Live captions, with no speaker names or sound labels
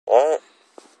What?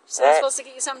 So I'm supposed to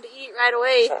get you something to eat right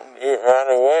away. Something to eat right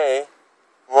away?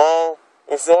 Mom,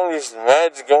 with all these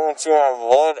meds going through my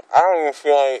blood, I don't even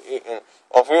feel like eating.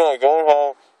 I feel like going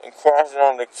home and crashing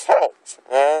on the couch,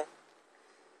 man.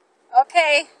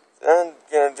 Okay. I'm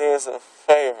gonna do us a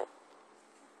favor.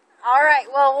 Alright,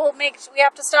 well, we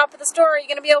have to stop at the store. Are you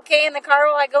gonna be okay in the car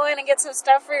while I go in and get some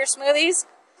stuff for your smoothies?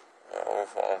 Yeah, we're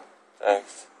fine.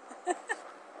 Thanks.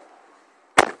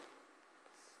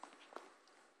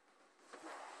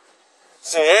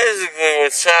 So basically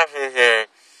what's happening here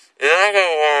is I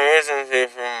got one recently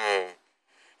from me.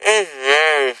 It's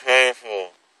very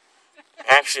painful.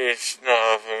 Actually, it's not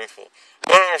that painful.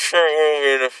 But I'm sure it will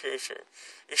be in the future.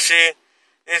 You see,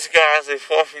 these guys, they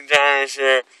fluff you down his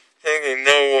hair, think they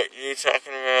know what you're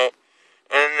talking about,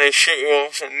 and then they shoot you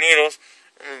with some needles,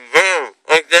 and boom,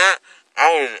 like that,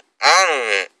 I was out of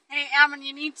it. Hey, Ammon,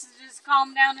 you need to just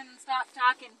calm down and stop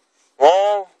talking.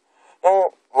 Well,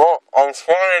 I'm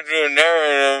trying to do a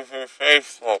narrative for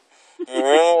Facebook. You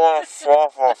really want to throw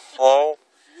off my flow?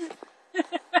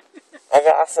 I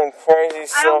got some crazy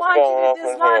stuff going I don't want up you to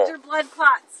in dislodge here. your blood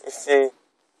clots. You see,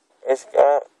 I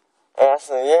got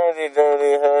some yiddy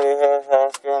dirty hoodie head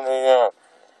house going on.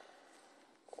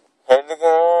 Head to go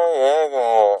on, yeah, go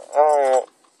on. Oh,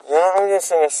 you know, I'm just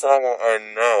singing a song I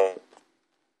know.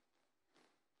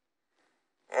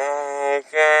 I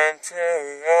look into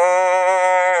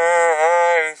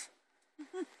your eyes.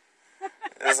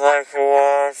 It's like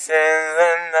watching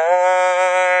the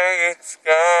night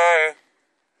sky.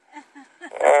 A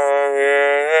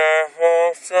beautiful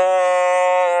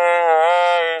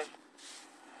sunrise.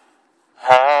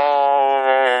 How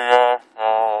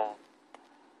beautiful.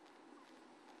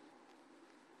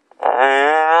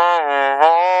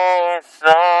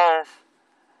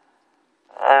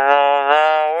 I know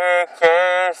that we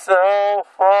came so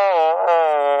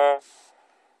far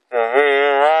to be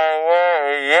right where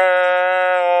you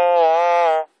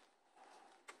are.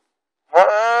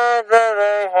 How do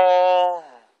they hold?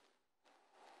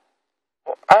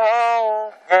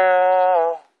 Oh,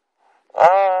 girl.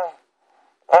 Oh,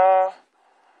 oh,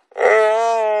 yeah,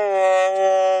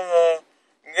 oh,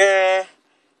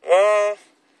 yeah,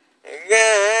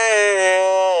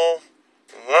 oh,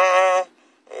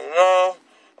 no,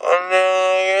 I know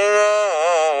you know.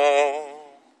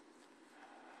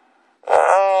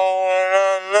 Oh, when I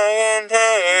look into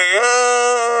your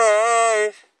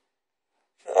eyes,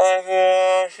 it's like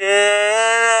watching the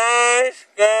night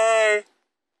sky.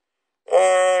 A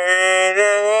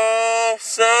beautiful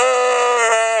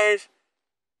sunrise.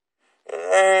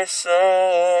 There's so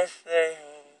much there.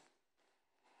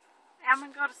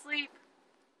 Ammon, go to sleep.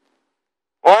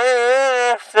 What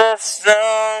if the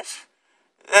stars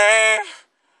they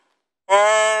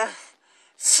were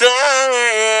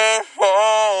suddenly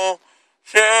fall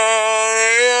to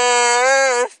the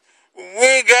earth?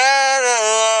 We gotta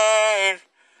learn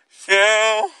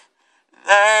to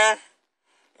let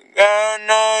God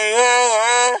know you're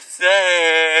worth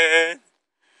it.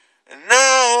 And no, I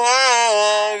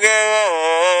won't give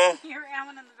up. You hear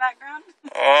Ammon in the background?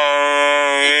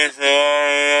 Oh, it's all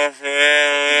I You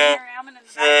hear Ammon in the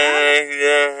background?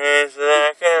 difference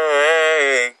I can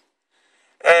make.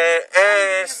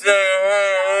 And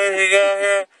stay you got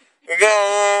here, you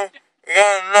got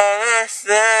another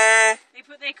stay.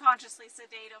 They consciously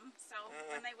sedate them, so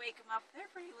when they wake them up, they're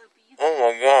pretty loopy. Oh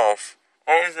my gosh.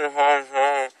 I used to find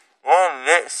time. My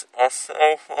lips are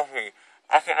so fluffy.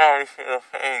 I can already feel the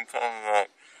pain coming back.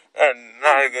 That's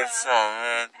not a good sign,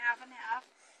 man. Half and half.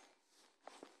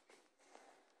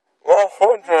 Why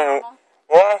wouldn't I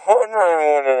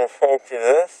want to approach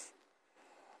this?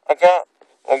 I got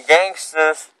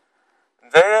gangsters.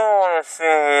 They don't want to see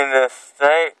me in this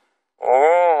state.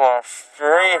 We're my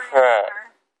street rat.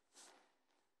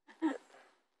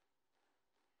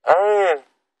 I mean,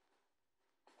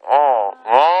 oh,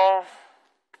 Mom,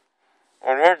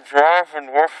 when we're driving,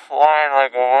 we're flying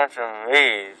like a bunch of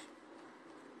bees.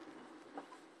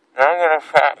 Now I'm gonna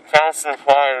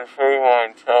calcify and free my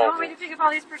intelligence. You want me to pick up all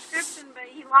these prescriptions, but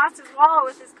he lost his wallet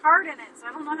with his card in it, so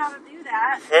I don't know how to do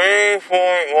that.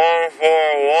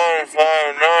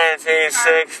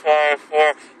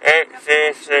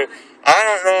 3.14159265486. I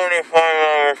don't know any phone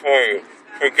numbers for you.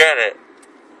 Forget it.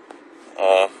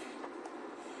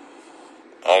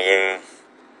 I'm gonna.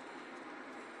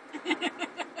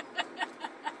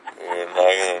 You're not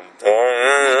gonna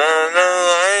turn the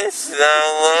lights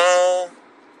down low.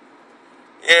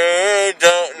 You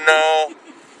don't know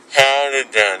how to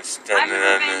dance. I've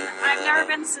never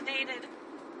been sedated.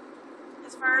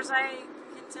 As far as I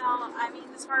can tell,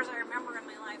 as far as I remember in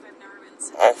my life, I've never been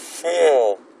sedated. I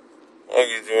feel like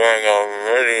it's right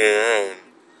already in.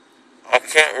 I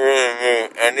can't really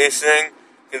move anything.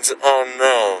 It's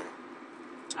unknown.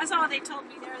 That's not what they told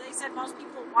me there. They said most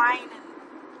people whine and...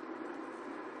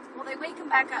 Well, they wake them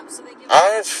back up, so they give...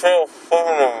 I just feel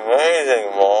fucking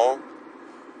amazing, Mom.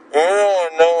 Even though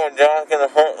I know my jaw's gonna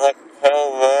hurt like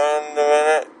hell in a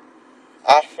minute,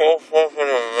 I feel fucking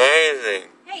amazing.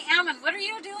 Hey, Ammon, what are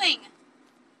you doing?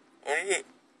 What are you...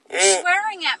 You're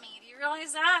swearing at me. Do you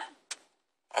realize that?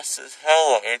 I said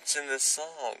hella. It's in the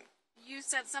song. You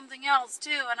said something else,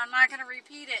 too, and I'm not going to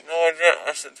repeat it. No, I didn't.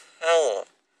 I said hella.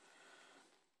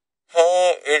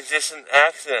 Hella is just an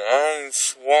accident. I don't even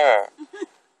swear.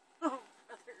 Oh,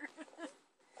 brother.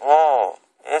 Oh,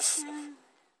 just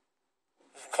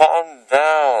calm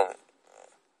down.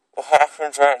 What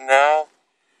happens right now?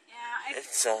 Yeah,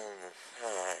 It's on the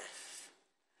past.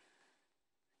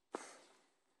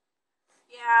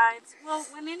 Yeah, it's... Well,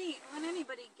 when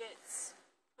anybody gets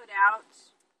put out,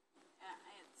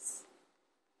 it's...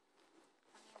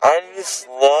 I just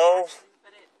love...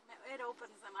 But it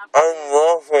opens them up. I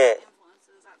love it.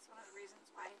 Influences. That's one of the reasons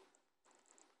why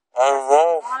I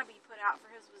love... want to be put out for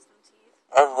his wisdom teeth.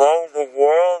 I love the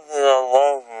world and I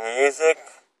love music.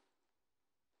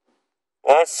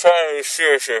 Let's try to be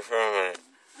serious here for a minute.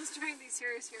 Let's try and be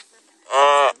serious here for a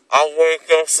minute. I'll wake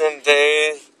up some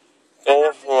days,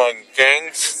 go for like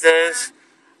gangsters.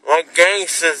 Like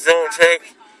gangsters don't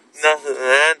take nothing,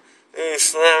 man. They be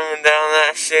slamming down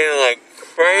that shit like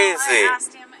crazy. I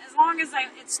asked him, as long as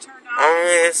it's turned on. I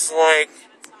mean, it's like,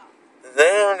 they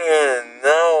don't even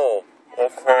know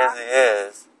what crazy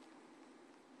is.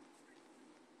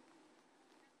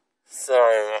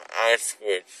 Sorry, my eye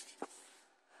squished.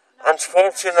 I'm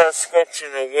twitching, I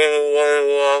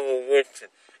really witching.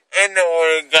 Ain't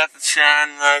nobody got the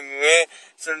shine like me,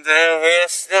 so damn real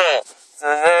snow. So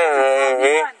damn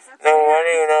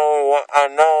nobody know what I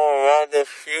know about the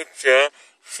future.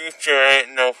 Future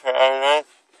ain't no problem.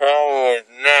 Problem is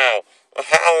now.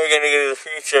 How are we gonna get to the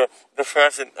future, the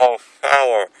present of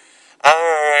power?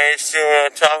 I'm raised to the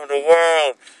top of the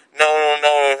world. No one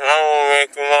knows I will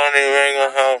make money, make a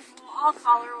house. Well, I'll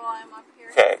call her while I'm up here.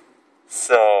 Okay,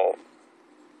 so...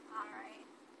 Alright.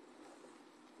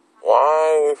 Why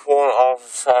are we pulling off the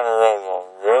side of the road, Mom?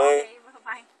 Really? Okay,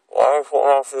 bye-bye. Why are we pulling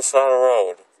off the side of the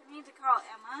road? I need to call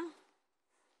Emma.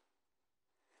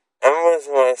 Emma's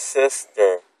my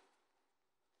sister.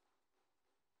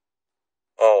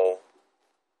 Oh.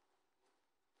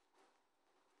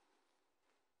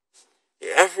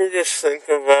 You ever just think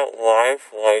about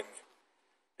life like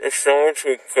there's so much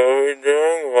we could be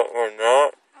doing, but we're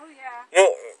not? Oh, yeah. You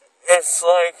know, it's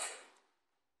like,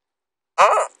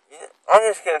 I'm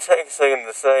just going to take a second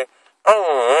to say, I'm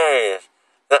amazed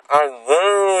that I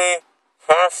literally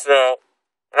passed out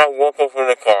and I woke up in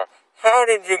the car. How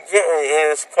did you get me in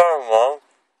this car, Mom?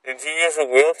 Did you use a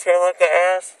wheelchair like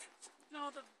I asked? No,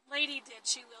 the lady did.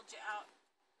 She wheeled you out.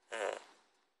 Yeah.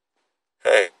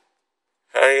 Hey,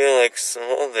 how do you like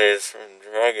small days from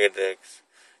drug addicts?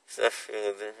 Because I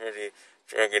feel they're pretty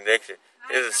drug addicted.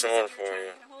 Here's a song for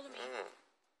you.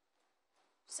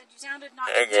 Said you sounded not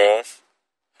Hey girls,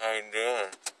 how you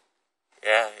doing?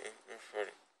 Yeah, you're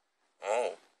pretty.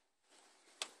 Oh.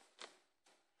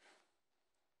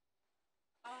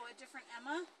 Oh, a different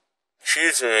Emma?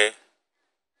 Excuse me.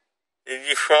 Did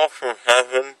you fall from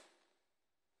heaven?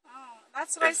 Oh,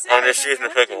 that's what I said. I'm just using the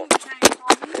pickle.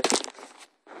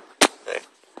 Hey.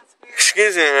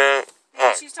 Excuse me, ma'am.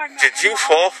 Did you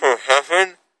fall from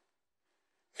heaven?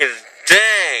 Because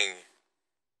dang!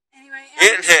 Anyway, You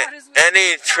didn't hit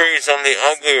any trees on the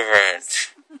ugly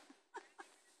ranch.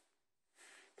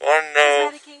 Wanna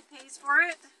know? Medicaid pays for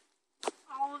it?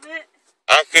 All of it?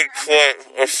 I could quit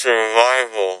with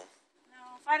survival.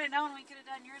 No, if I'd have known, we could have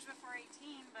done yours before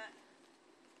 18, but...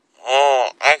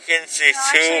 Oh, I can see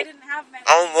actually, I too. didn't have Medicaid.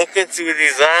 I'm looking through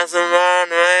these eyes of mine,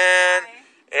 man.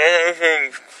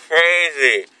 Everything's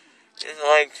crazy. It's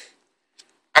like,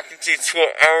 I can see through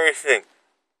everything.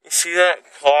 You see that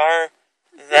car?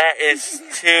 That is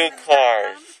 2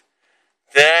 cars.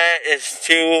 That is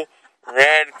 2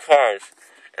 red cars.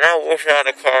 And I wish I had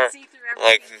a car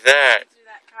like that.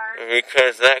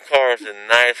 Because that car is a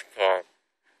nice car.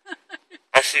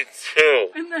 I see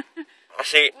 2. I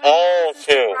see all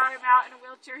 2.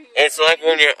 It's like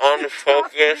when you're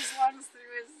unfocused.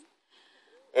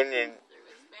 When you...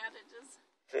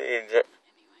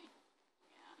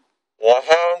 What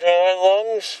happened to my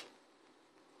lungs?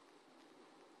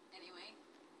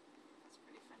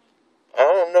 I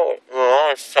don't know what my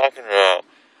mom's talking about.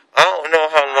 I don't know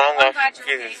how long I can keep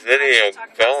this video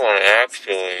going,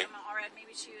 actually.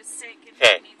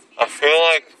 Okay, I feel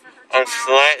like I'm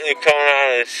slightly coming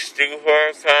out of the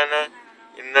stupor, kinda,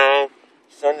 you know,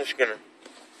 so I'm just gonna...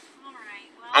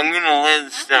 I'm gonna lay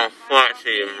this down flat to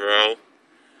you, bro.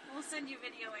 We'll send you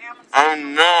video.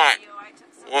 I'm not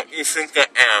what you think I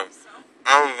am.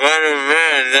 I'm better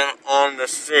man than on the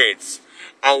streets.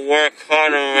 I work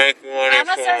hard to make money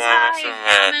Emma for says my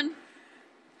hi, man.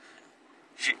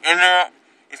 She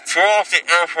you threw off the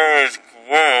Emperor's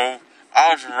groove.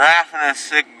 I was rapping a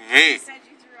sick beat. He said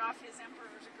you threw off his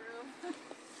Emperor's groove.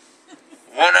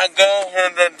 When I go to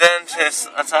the dentist,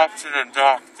 I talk to the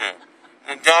doctor.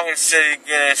 The doctor said he's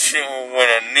gonna shoot me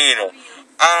with a needle.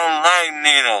 I don't like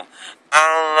needle. I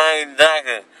don't like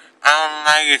doctor. I don't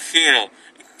like a needle.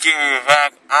 Give me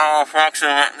back. I'm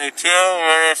approximately 2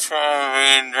 minutes from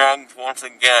being drugged once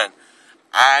again.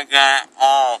 I got it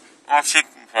all. My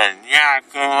chicken pen. Yeah,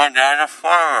 because my dad's a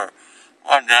farmer.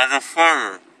 My dad's a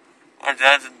farmer. My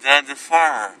dad's a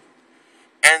farmer.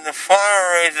 And the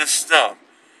farmer raises stuff.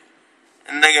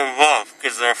 And they get buff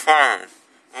because they're farmers.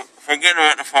 Forget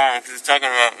about the farmers because he's talking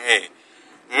about me.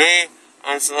 Me,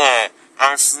 I'm smart.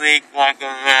 I'm sleek like a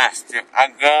master. I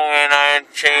go in iron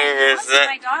chambers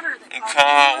and come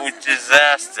out with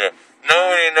disaster.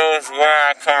 Nobody knows where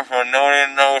I come from.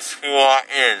 Nobody knows who I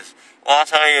is. Well, I'll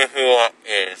tell you who I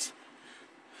is.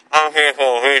 I'm here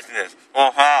for business,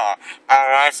 for power. I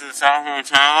rise to the top of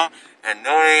the tower, and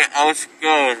nobody else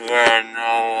goes where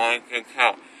no one can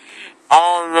come.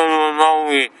 All of them will know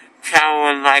me,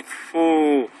 traveling like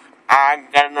fool. I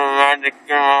got no magic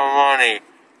in my money.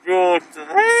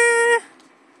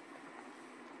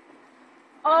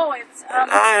 Oh, it's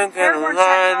I'm gonna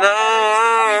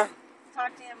lie.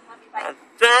 Talk to him. Love you. Bye. I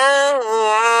don't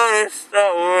want to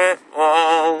stop it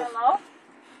all. Hello?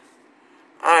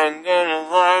 I'm gonna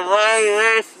lie like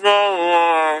this no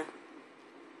more.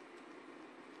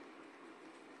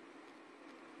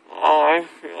 Oh, I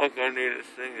feel like I need to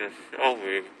sing a show,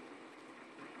 baby.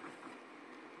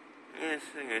 I need to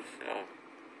sing a show.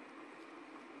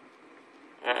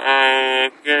 I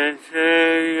look into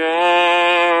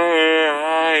your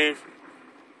eyes.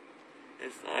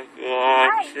 It's like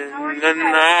watching the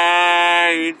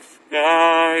night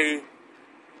sky.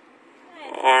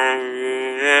 Or a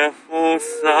beautiful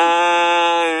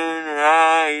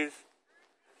sunrise.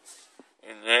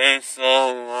 And there's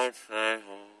so much I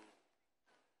hope.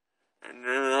 And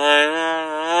the light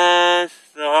of the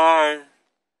stars.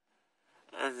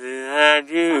 I see that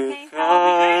you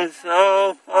come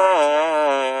so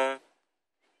far.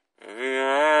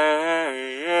 Wherever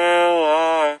you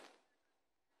are.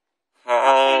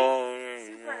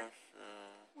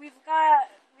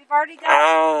 We've already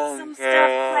got some stuff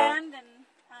planned, and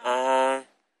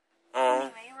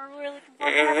anyway, we're really looking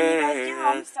forward to having you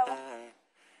guys do them. So,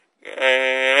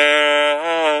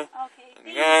 okay,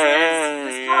 thanks.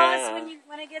 Just call us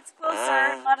when it gets closer,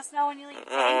 and let us know when you leave.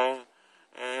 Okay?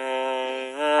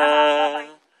 Bye-bye.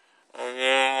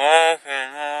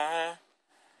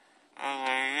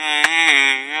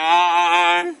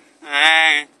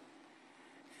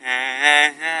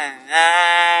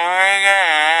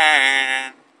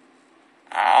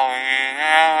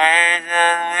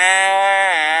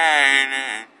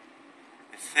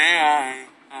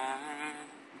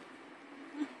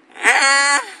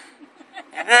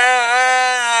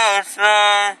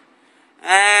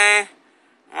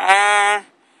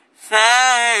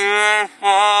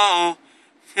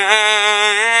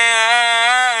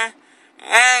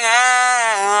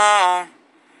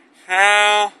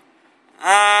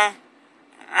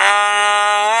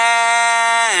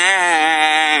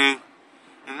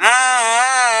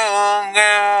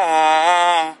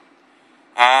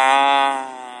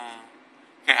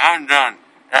 I'm done.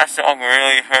 That song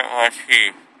really hurt my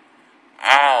teeth.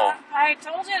 Ow. I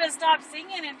told you to stop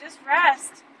singing and just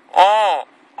rest. Oh,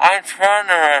 I'm trying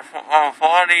to rest, but my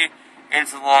body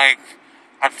is like,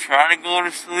 I'm trying to go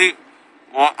to sleep,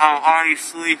 well, I'm already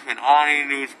sleeping. All I need to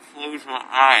do is close my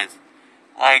eyes.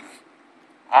 Like,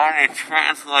 I'm in a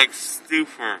trance-like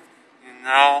stupor, you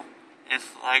know?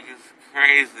 It's like, it's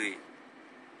crazy.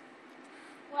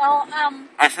 Well,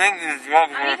 I think these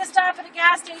drugs I need to stop at a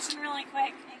gas station really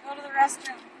quick and go to the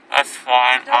restroom. That's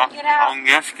fine. Don't get out. I'm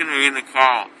just gonna be in the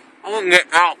car. I'm gonna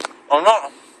get out. I'm not.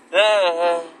 Are you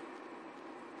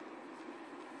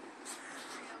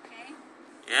okay?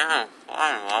 Yeah, I'm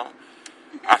fine, Mom.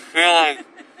 I feel like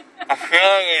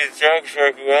these drugs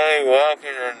work really well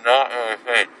because they're not in my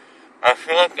face. I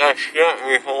feel like I shouldn't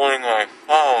be holding my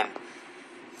phone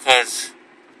because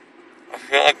I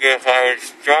feel like if I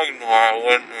was drugged more, I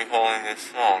wouldn't be holding this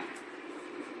phone.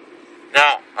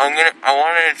 Now, I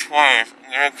want to try this.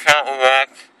 I'm gonna count back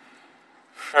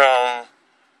from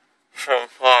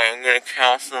pi. I'm gonna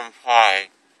count some pi.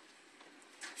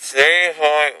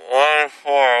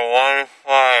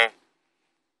 3.1415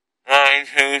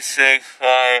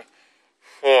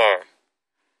 92654.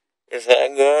 Is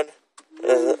that good?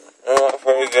 Is that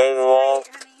pretty good, Mom?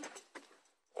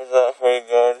 Is that pretty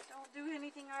good? Don't do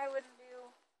anything I wouldn't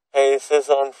do. Hey, this is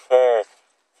unfair.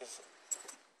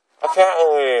 I can't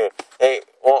believe they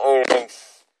want me to drink.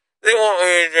 They want me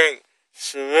to drink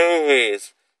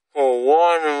smoothies for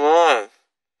 1 month.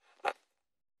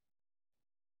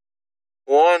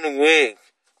 1 week.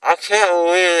 I can't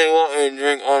believe they want me to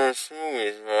drink all the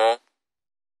smoothies, bro.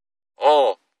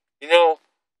 Oh, you know,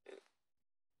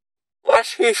 my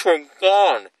teeth are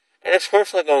gone, and it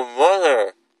hurts like a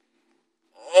mother.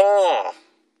 Oh.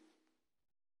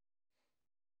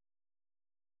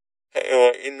 Hey,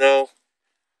 well, you know,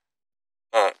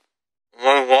 my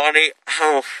body, I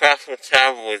have a fast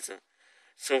metabolism.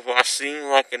 So if I seem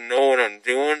like I know what I'm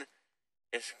doing,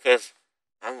 it's because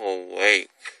I'm awake.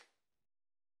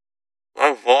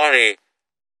 My body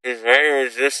is very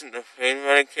resistant to pain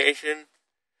medication,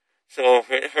 so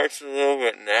if it hurts a little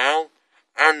bit now,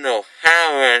 I don't know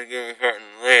how bad it's gonna be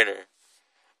hurting later.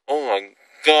 Oh my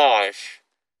gosh.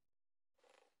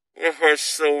 It hurts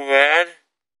so bad.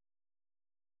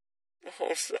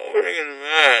 Oh, so freaking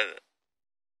bad.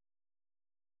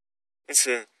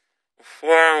 Listen,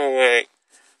 before I'm awake,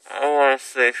 I want to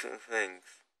say some things.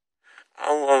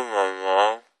 I love my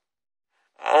mom.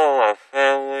 I love my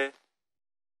family.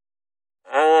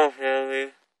 I love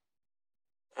family.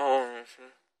 I love my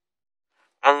son.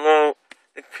 I love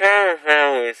the Karen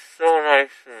family is so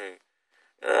nice to me.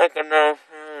 They're like another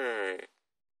family to me.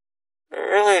 They're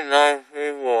really nice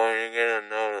people when you get to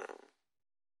know them.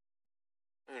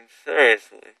 I mean,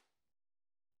 seriously.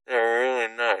 They're really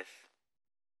nice.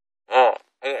 Oh,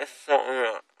 I got something in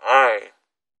my eye.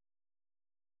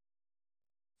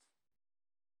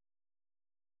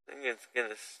 I think it's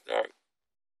gonna start.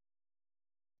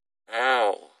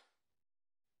 Ow.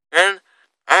 Man,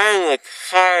 I look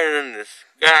higher than the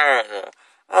sky right now.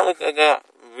 I look like I got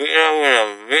beat up with a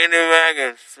beanie bag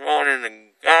and thrown in the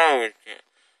garbage can.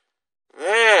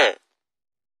 Man.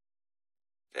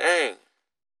 Dang.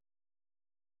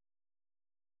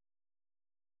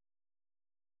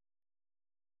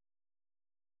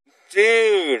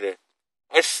 Dude.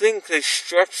 I think they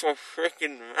stretched my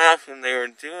freaking mouth when they were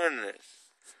doing this.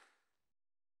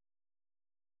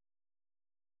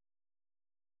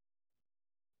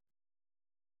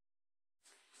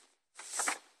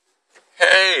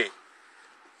 Hey.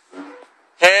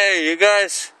 Hey, you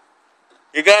guys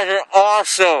are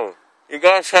awesome. You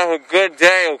guys have a good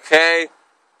day, okay?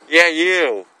 Yeah,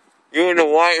 you. You in the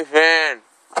white van.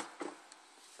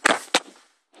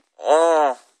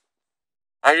 Oh,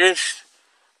 I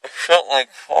felt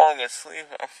like falling asleep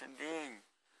after doing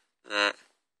that.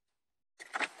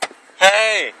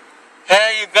 Hey,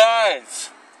 you guys.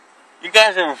 You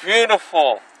guys are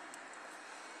beautiful.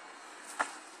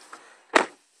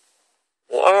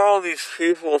 Why are all these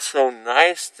people so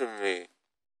nice to me?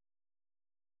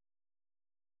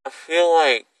 I feel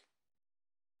like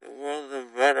the world's a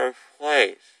better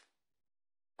place.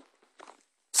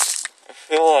 I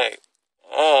feel like,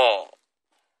 I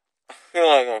feel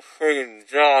like my friggin'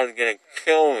 jaw's gonna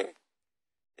kill me.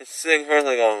 This thing hurts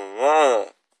like a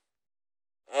mother.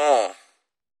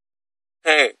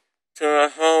 Hey, to my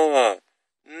homework,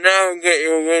 never get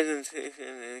your wisdom teeth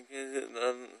in because it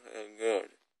doesn't feel good.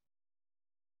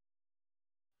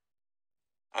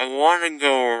 I want to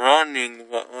go running,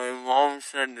 but my mom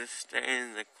said to stay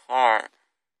in the car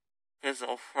because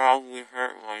I'll probably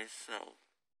hurt myself.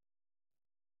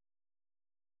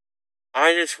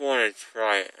 I just want to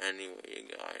try it anyway, you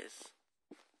guys.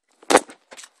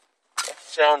 It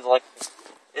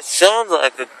sounds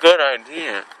like a good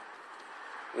idea.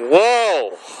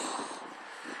 Whoa!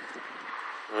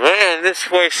 Man, this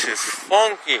place is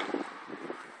funky.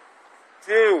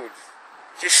 Dude,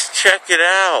 just check it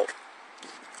out.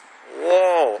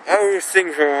 Whoa,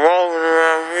 everything's revolving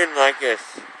around me like this.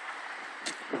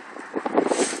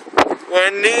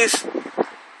 Wendy's?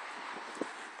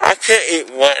 I can't eat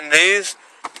Wendy's.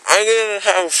 I'm gonna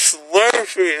have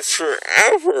Slurpees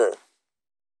forever.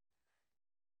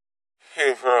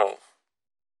 Hey, bro.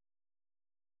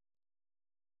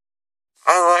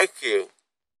 I like you.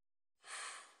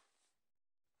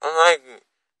 I like you.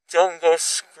 Don't go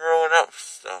screwing up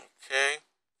stuff, okay?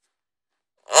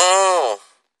 Oh,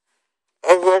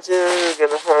 I bet you this is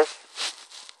gonna hurt.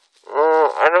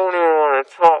 Oh, I don't even want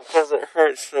to talk because it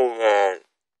hurts so bad.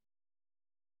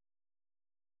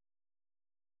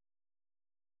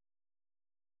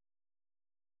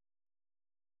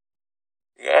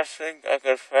 You guys think I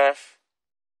could fast?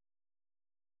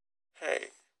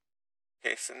 Hey.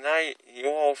 Okay, so now you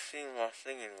all seen my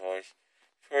singing voice.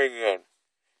 Pretty good.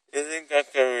 You think I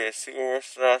could be a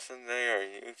superstar someday or a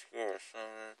YouTuber or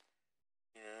something?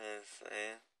 You know what I'm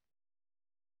saying?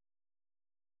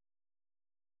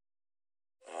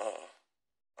 Oh,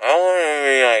 I want to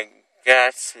be like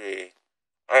Gatsby.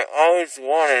 I always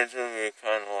wanted to be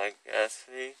kind of like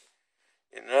Gatsby.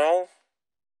 You know?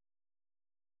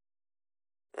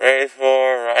 Raised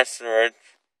for restaurant.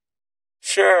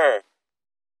 Sure,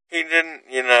 he didn't,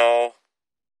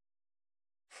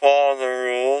 follow the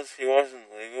rules. He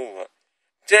wasn't legal, but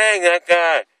dang, that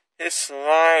guy, his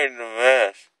slide the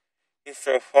best. He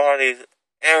throw parties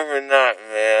every night,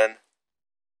 man.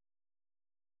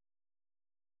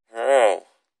 Bro,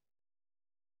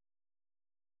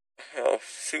 I have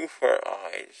super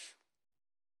eyes.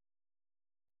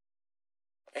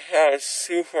 I have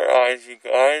super eyes, you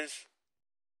guys.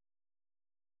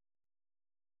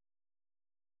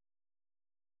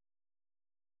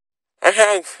 I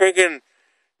have freaking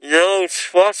yellow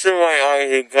spots in my eyes,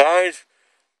 you guys.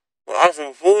 Lots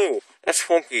of blue. That's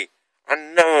funky. I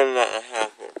never let that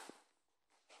happen.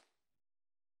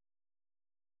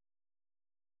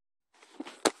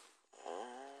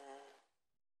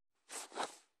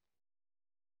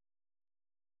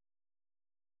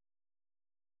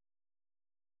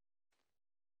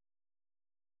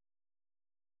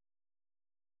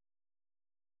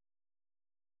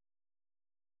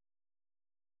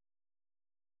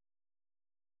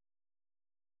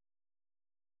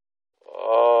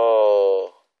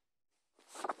 Oh.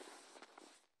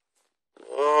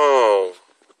 Oh.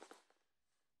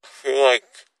 I feel like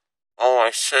all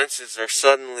my senses are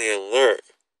suddenly alert.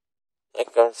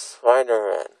 Like I'm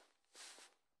Spider-Man.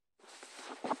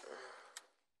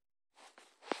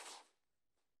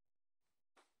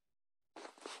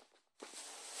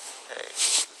 Hey.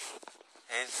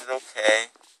 Hey, is it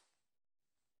okay?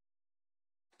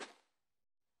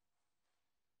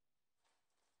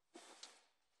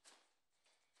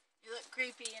 You look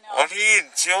creepy, you know. What are you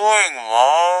doing,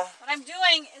 Mom? What I'm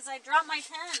doing is I dropped my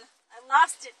pen. I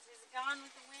lost it. It's gone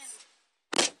with the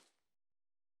wind.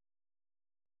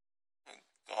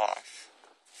 Gosh.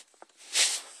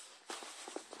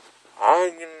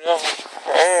 I'm gonna go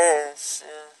first.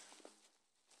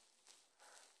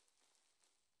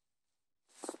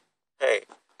 Hey,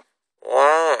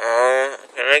 why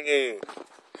can I give you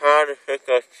how to pick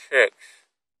up chicks?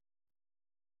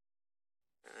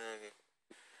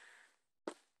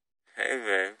 Hey,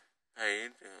 babe. How you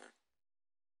doing?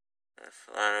 Let's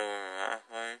slide over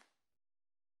halfway.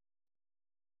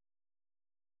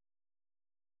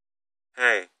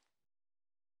 Hey,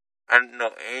 I didn't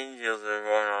know angels are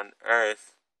born on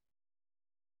Earth.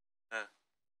 Huh.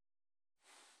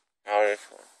 How this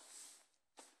one?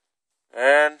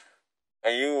 Man,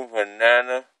 are you a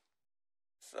banana?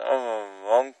 So I'm a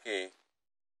monkey.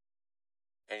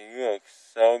 And you look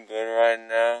so good right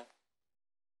now.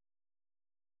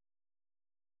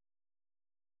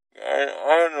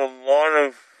 I'm in a lot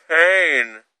of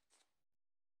pain.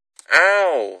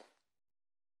 Ow!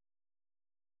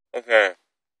 Okay.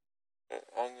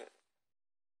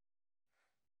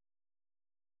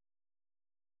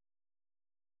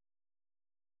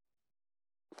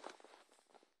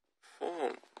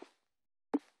 Phone.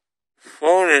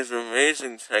 Phone is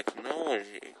amazing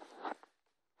technology.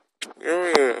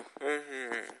 Really?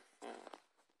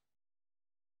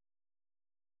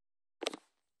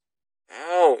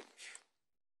 Ouch.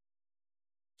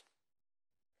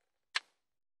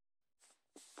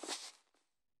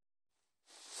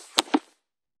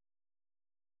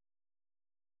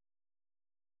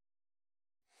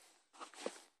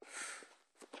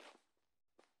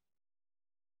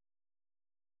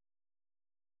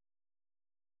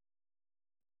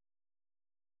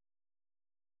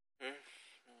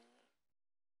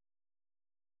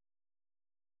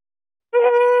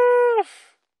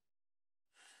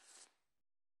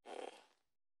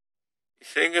 You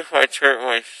think if I turn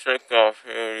my stick off, it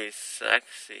would be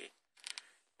sexy?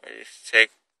 I just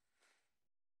take.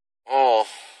 Oh.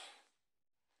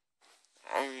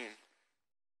 I mean,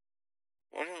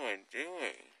 what am I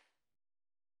doing?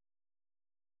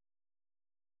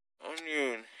 I don't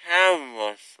even have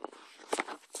muscles.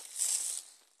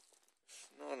 It's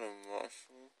not a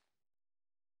muscle.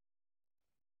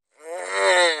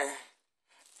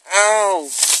 Ow!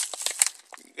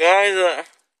 Guys,